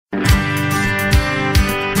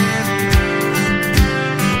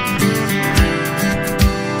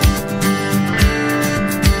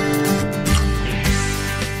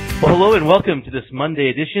Well, hello and welcome to this Monday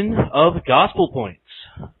edition of Gospel Points.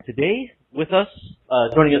 Today, with us,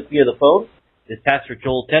 joining us via the phone, is Pastor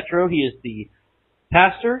Joel Tetreau. He is the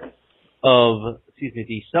pastor of,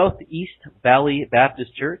 the Southeast Valley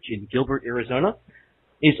Baptist Church in Gilbert, Arizona.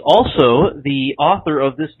 He's also the author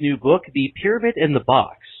of this new book, The Pyramid and the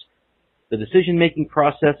Box, the decision-making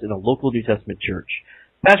process in a local New Testament church.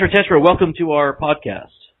 Pastor Tetreau, welcome to our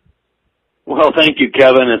podcast. Well, thank you,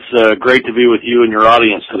 Kevin. It's great to be with you and your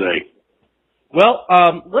audience today. Well,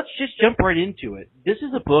 let's just jump right into it. This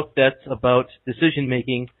is a book that's about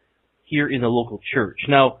decision-making here in the local church.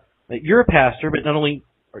 Now, you're a pastor, but not only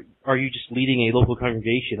are you just leading a local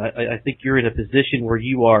congregation, I think you're in a position where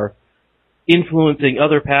you are influencing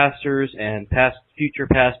other pastors and future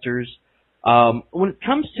pastors. When it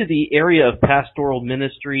comes to the area of pastoral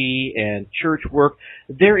ministry and church work,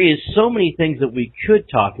 there is so many things that we could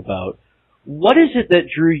talk about. What is it that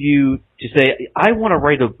drew you to say, I want to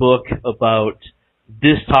write a book about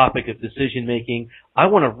this topic of decision-making. I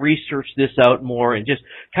want to research this out more and just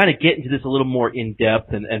kind of get into this a little more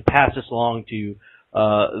in-depth and pass this along to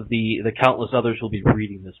the countless others who will be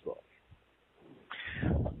reading this book?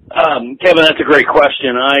 Kevin, that's a great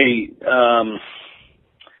question.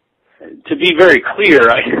 To be very clear,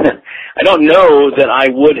 I don't know that I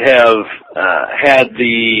would have had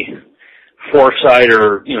the foresight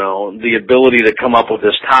or, the ability to come up with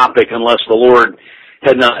this topic unless the Lord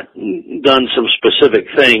had not done some specific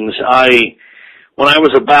things. When I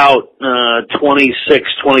was about 26,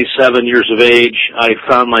 27 years of age, I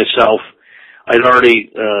found myself, I'd already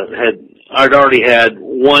had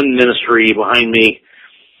one ministry behind me.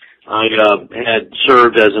 I had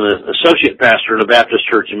served as an associate pastor in a Baptist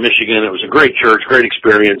church in Michigan. It was a great church, great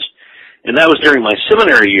experience, and that was during my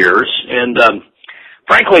seminary years. And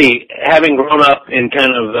frankly, having grown up in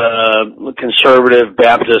kind of conservative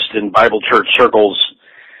Baptist and Bible church circles,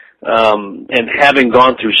 and having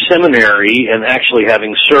gone through seminary and actually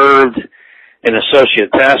having served an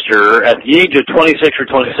associate pastor at the age of 26 or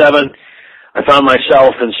 27, I found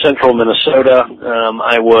myself in central Minnesota.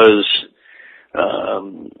 I was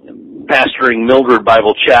pastoring Mildred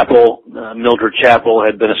Bible Chapel. Mildred Chapel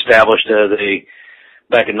had been established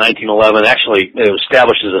back in 1911. Actually, it was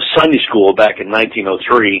established as a Sunday school back in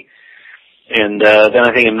 1903. And then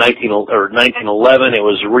I think in 1911 it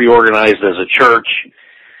was reorganized as a church.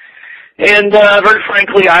 And very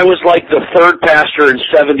frankly, I was like the third pastor in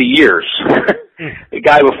 70 years. The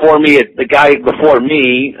guy before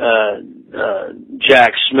me,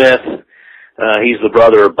 Jack Smith, he's the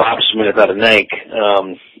brother of Bob Smith out of Nank.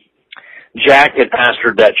 Jack had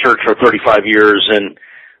pastored that church for 35 years, and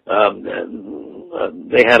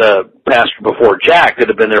they had a pastor before Jack that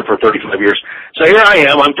had been there for 35 years. So here I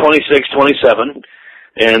am, I'm 26, 27,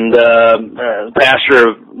 and pastor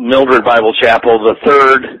of Mildred Bible Chapel, the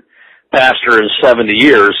third pastor in 70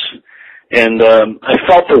 years, and I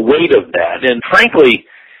felt the weight of that. And frankly,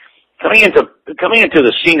 coming into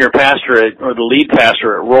the senior pastorate or the lead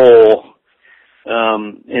pastorate role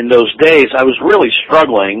in those days, I was really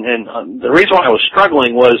struggling, and the reason why I was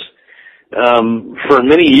struggling was for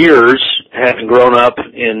many years, having grown up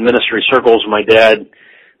in ministry circles, my dad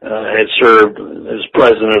had served as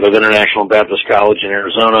president of International Baptist College in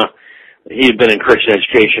Arizona. He had been in Christian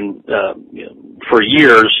education for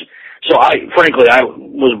years. So I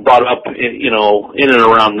was brought up, in and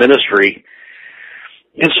around ministry.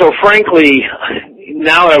 And so frankly,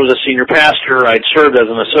 now that I was a senior pastor, I'd served as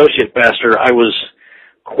an associate pastor, I was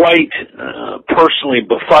quite personally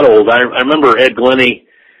befuddled. I remember Ed Glenny.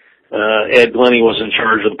 Ed Glenny was in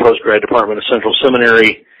charge of the postgrad department of Central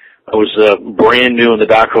Seminary. I was brand new in the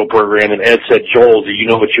doctoral program, and Ed said, "Joel, do you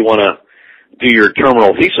know what you want to do your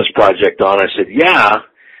terminal thesis project on?" I said, "Yeah.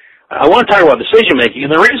 I want to talk about decision making."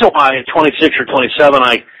 And the reason why at 26 or 27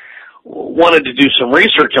 I wanted to do some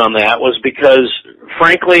research on that was because,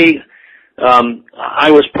 frankly, I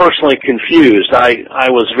was personally confused. I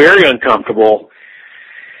was very uncomfortable.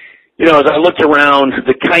 As I looked around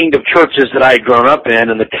the kind of churches that I had grown up in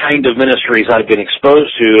and the kind of ministries I'd been exposed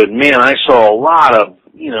to, and man, I saw a lot of,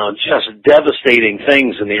 just devastating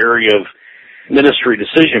things in the area of ministry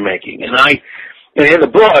decision making. And in the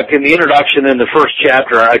book, in the introduction, in the first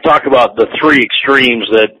chapter, I talk about the three extremes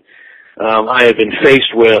that I had been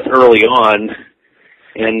faced with early on.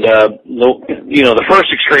 And, the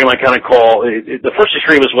first extreme the first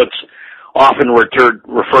extreme is what's often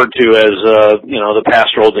referred to as, the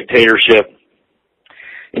pastoral dictatorship.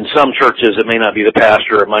 In some churches, it may not be the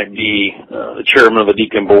pastor, it might be the chairman of the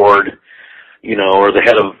deacon board, or the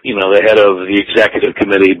head of the executive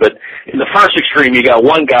committee. But in the first extreme, you got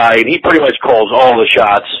one guy, and he pretty much calls all the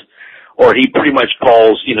shots or he pretty much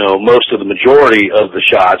calls, most of the majority of the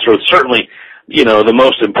shots, or certainly, the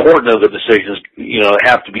most important of the decisions,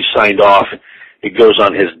 have to be signed off. It goes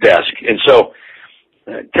on his desk. And so,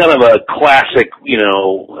 kind of a classic,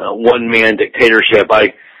 one-man dictatorship.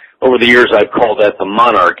 Over the years, I've called that the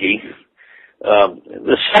monarchy.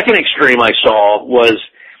 The second extreme I saw was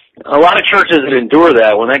a lot of churches that endure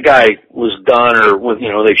that when that guy was done, or when,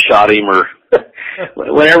 they shot him, or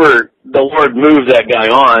whenever the Lord moves that guy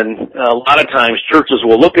on, a lot of times churches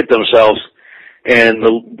will look at themselves, and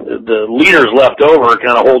the leaders left over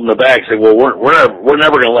kind of holding the bag say, well, we're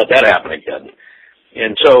never going to let that happen again.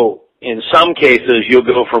 And so in some cases you'll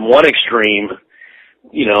go from one extreme,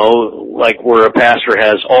 like where a pastor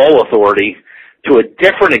has all authority, to a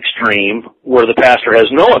different extreme where the pastor has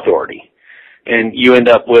no authority. And you end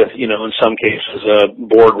up with, in some cases, a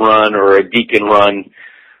board run or a deacon run,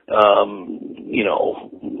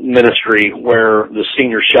 ministry where the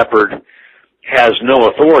senior shepherd has no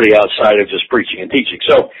authority outside of just preaching and teaching.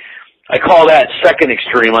 So I call that second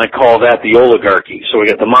extreme. I call that the oligarchy. So we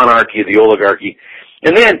got the monarchy, the oligarchy.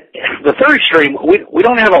 And then the third extreme, we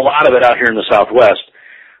don't have a lot of it out here in the Southwest,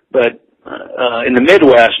 but in the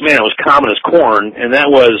Midwest, man, it was common as corn, and that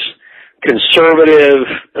was conservative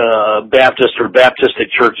Baptist or Baptistic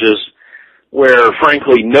churches where,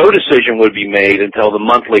 frankly, no decision would be made until the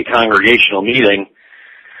monthly congregational meeting,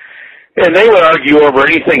 and they would argue over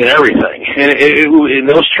anything and everything. And in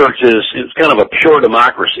those churches, it was kind of a pure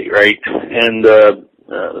democracy, right? And the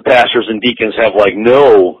pastors and deacons have,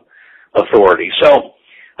 no authority. So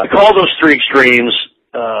I call those three extremes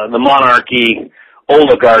the monarchy,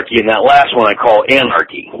 oligarchy, and that last one I call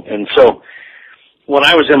anarchy. And so when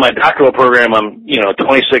I was in my doctoral program, I'm,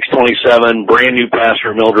 26, 27, brand new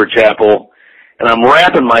pastor of Mildred Chapel, and I'm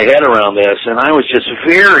wrapping my head around this, and I was just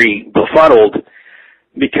very befuddled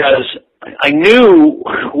because I knew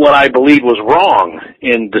what I believed was wrong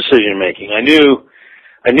in decision making. I knew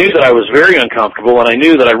that I was very uncomfortable, and I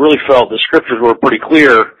knew that I really felt the scriptures were pretty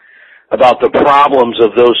clear about the problems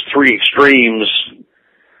of those three extremes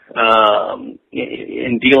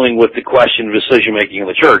in dealing with the question of decision making in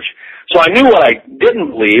the church. So I knew what I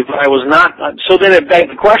didn't believe. I was not. So then it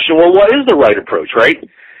begged the question: well, what is the right approach, right?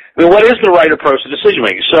 I mean, what is the right approach to decision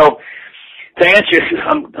making? So to answer,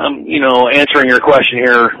 I'm answering your question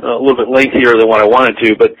here a little bit lengthier than what I wanted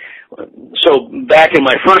to. But so back in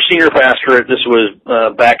my first senior pastorate, this was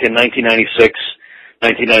back in 1996,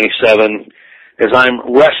 1997. As I'm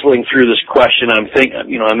wrestling through this question, I'm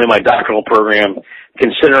in my doctoral program,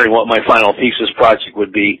 considering what my final thesis project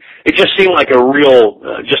would be. It just seemed like a real,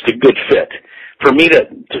 just a good fit for me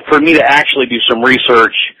to actually do some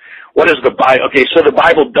research. What is the Bible? Okay, so the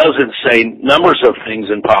Bible doesn't say numbers of things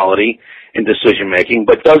in polity and decision making,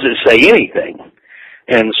 but does it say anything?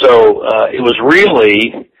 And so it was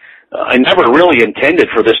really, I never really intended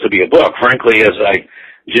for this to be a book. Frankly, as I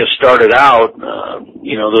just started out,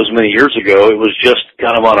 those many years ago, it was just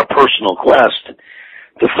kind of on a personal quest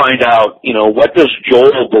to find out, what does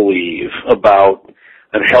Joel believe about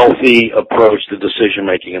a healthy approach to decision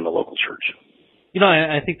making in the local church?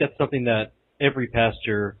 I think that's something that every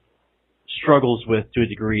pastor struggles with to a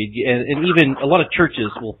degree, and even a lot of churches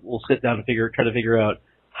will sit down and try to figure out,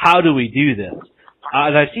 how do we do this?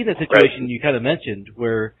 And I've seen that situation you kind of mentioned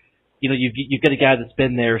where, you've got a guy that's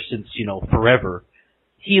been there since, forever.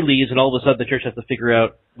 He leaves, and all of a sudden the church has to figure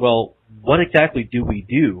out, well, what exactly do we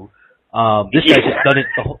do? This guy's just done it.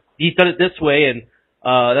 He's done it this way, and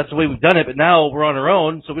that's the way we've done it. But now we're on our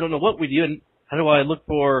own, so we don't know what we do. And how do I look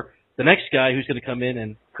for the next guy who's going to come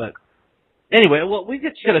in? But anyway, well, we've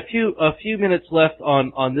just got a few minutes left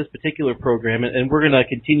on this particular program, and we're going to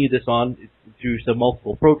continue this on through some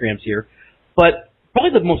multiple programs here. But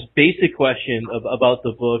probably the most basic question about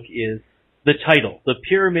the book is the title, The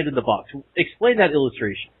Pyramid in the Box. Explain that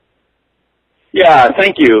illustration. Yeah,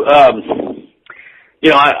 thank you. Let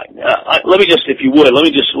me just, if you would,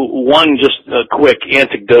 one quick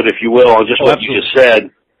anecdote, if you will, on just what you just said.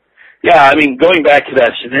 Yeah, I mean, going back to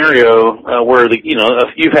that scenario where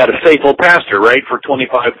you've had a faithful pastor, right, for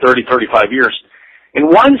 25, 30, 35 years. In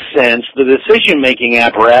one sense, the decision-making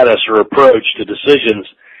apparatus or approach to decisions,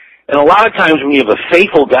 and a lot of times when you have a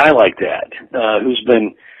faithful guy like that, who's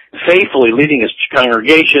been faithfully leading his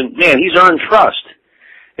congregation, man, he's earned trust.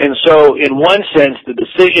 And so, in one sense, the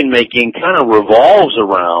decision-making kind of revolves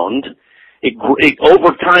around,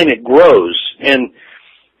 over time it grows. And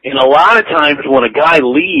a lot of times when a guy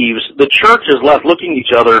leaves, the church is left looking at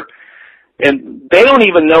each other, and they don't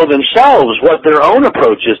even know themselves what their own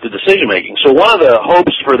approach is to decision-making. So one of the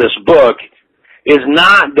hopes for this book is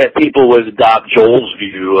not that people would adopt Joel's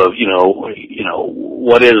view of,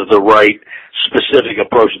 what is the right specific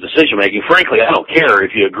approach to decision making. Frankly, I don't care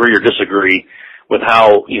if you agree or disagree with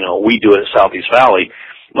how, we do it at Southeast Valley.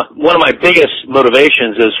 One of my biggest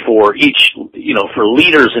motivations is for for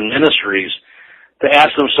leaders in ministries to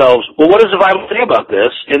ask themselves, well, what does the Bible say about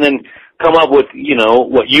this? And then come up with,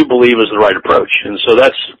 what you believe is the right approach. And so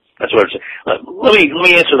that's what I'm saying. Let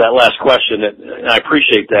me answer that last question, and I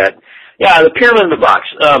appreciate that. Yeah, the pyramid in the box.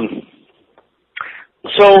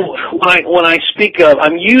 So when I speak of,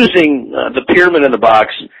 I'm using the pyramid in the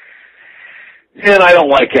box, and I don't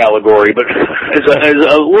like allegory, but as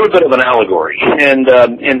a little bit of an allegory. And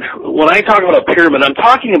when I talk about a pyramid, I'm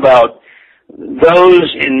talking about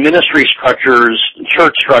those in ministry structures,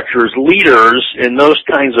 church structures, leaders in those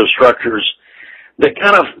kinds of structures that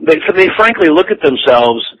they frankly look at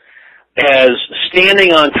themselves as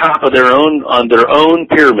standing on top of their own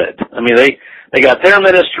pyramid. I mean, they got their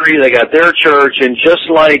ministry, they got their church, and just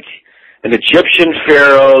like an Egyptian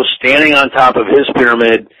pharaoh standing on top of his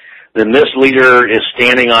pyramid, then this leader is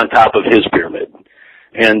standing on top of his pyramid.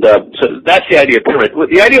 And so that's the idea of pyramid.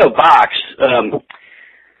 The idea of box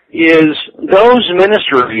is those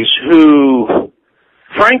ministries who,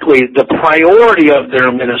 frankly, the priority of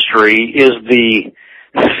their ministry is the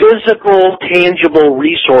physical, tangible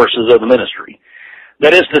resources of the ministry.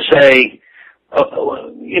 That is to say,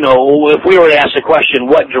 if we were to ask the question,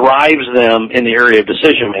 what drives them in the area of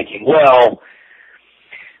decision making? Well,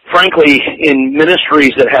 frankly, in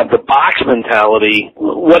ministries that have the box mentality,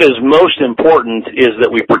 what is most important is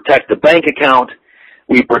that we protect the bank account,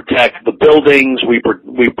 we protect the buildings, we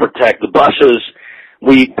protect the buses,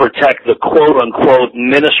 we protect the quote-unquote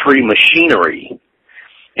ministry machinery.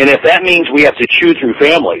 And if that means we have to chew through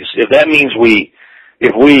families, if that means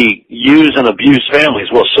if we use and abuse families,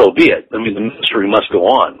 well, so be it. I mean, the ministry must go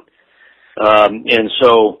on.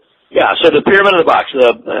 So the pyramid of the box,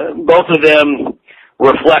 both of them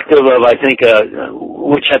reflective of, I think,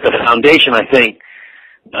 which at the foundation, I think,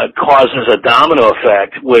 causes a domino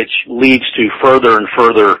effect, which leads to further and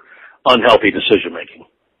further unhealthy decision making.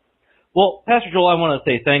 Well, Pastor Joel, I want to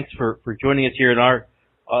say thanks for joining us here in our,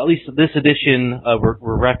 at least this edition.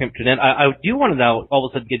 We're wrapping up to an end. I do want to now all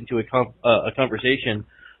of a sudden get into a conversation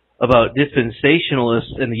about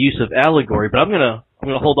dispensationalists and the use of allegory, but I'm gonna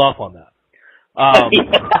hold off on that.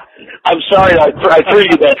 I'm sorry, I threw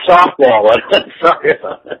you that softball. Sorry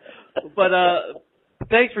about that. But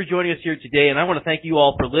thanks for joining us here today, and I want to thank you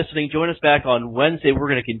all for listening. Join us back on Wednesday. We're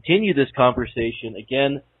going to continue this conversation.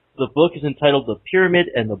 Again, the book is entitled The Pyramid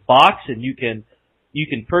and the Box, and you can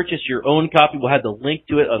purchase your own copy. We'll have the link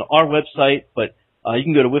to it on our website, but you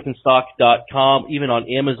can go to whiffandstock.com. Even on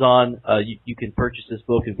Amazon, you can purchase this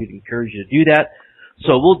book, and we'd encourage you to do that.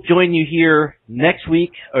 So we'll join you here next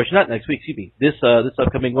week, or not next week, excuse me, this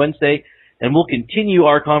upcoming Wednesday, and we'll continue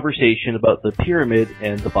our conversation about the pyramid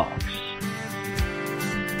and the box.